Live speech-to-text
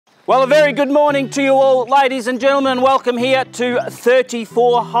Well, a very good morning to you all, ladies and gentlemen. Welcome here to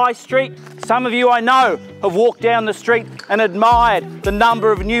 34 High Street. Some of you I know have walked down the street and admired the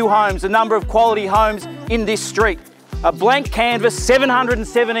number of new homes, the number of quality homes in this street. A blank canvas,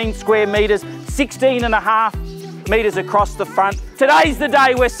 717 square metres, 16.5 metres across the front. Today's the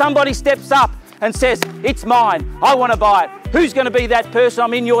day where somebody steps up and says, it's mine, I want to buy it. Who's going to be that person?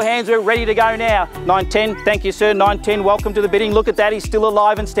 I'm in your hands, we're ready to go now. 910, thank you sir, 910, welcome to the bidding. Look at that, he's still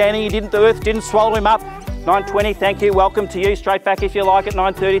alive and standing. The earth didn't swallow him up. 920, thank you, welcome to you. Straight back if you like it.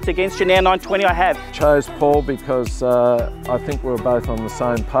 930, it's against you now. 920 I have. Chose Paul because I think we were both on the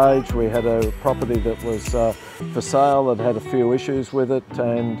same page. We had a property that was for sale that had a few issues with it,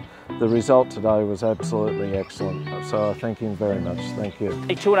 and the result today was absolutely excellent. So I thank him very much, thank you.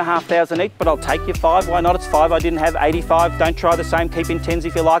 2,500 each, but I'll take your 5. Why not? It's 5, I didn't have 85. Don't try the same, keep in 10s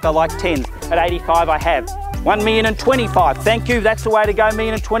if you like. I like 10s. At 85 I have. 1,025,000, thank you, that's the way to go.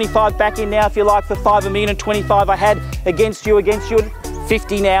 1,025,000 back in now if you like for 5. 1,025,000 I had against you.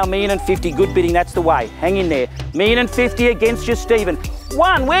 50 now, 1,050,000, good bidding, that's the way. Hang in there. 1,050,000 against you, Stephen.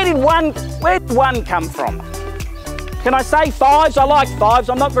 Where did one come from? Can I say 5s? I like 5s,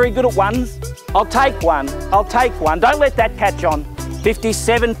 I'm not very good at 1s. I'll take one, don't let that catch on.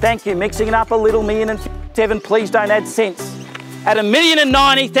 57, thank you, mixing it up a little. 1,057,000, please don't add cents. At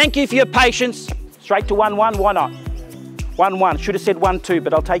 1,090,000, thank you for your patience. Straight to 1-1, why not? 1-1, should have said 1-2,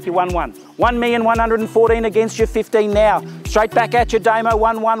 but I'll take you 1-1. 1,114,000 against you, 15 now. Straight back at you, Damo,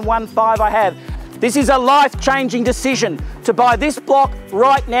 1-1-1-5 I have. This is a life-changing decision. To buy this block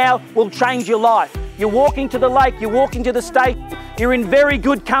right now will change your life. You're walking to the lake, you're walking to the station, you're in very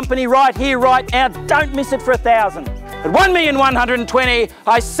good company right here, right now. Don't miss it for 1,000. At 1,120,000,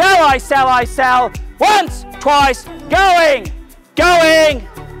 I sell. Once, twice, going.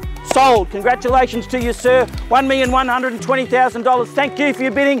 Sold. Congratulations to you, sir. $1,120,000. Thank you for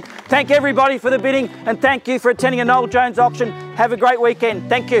your bidding. Thank everybody for the bidding, and thank you for attending a Noel Jones auction. Have a great weekend.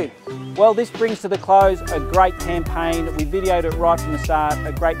 Thank you. Well, this brings to the close a great campaign. We videoed it right from the start,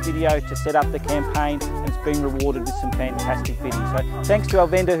 a great video to set up the campaign, and it's been rewarded with some fantastic bidding. So thanks to our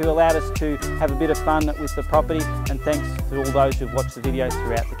vendor who allowed us to have a bit of fun with the property, and thanks to all those who've watched the videos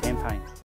throughout the campaign.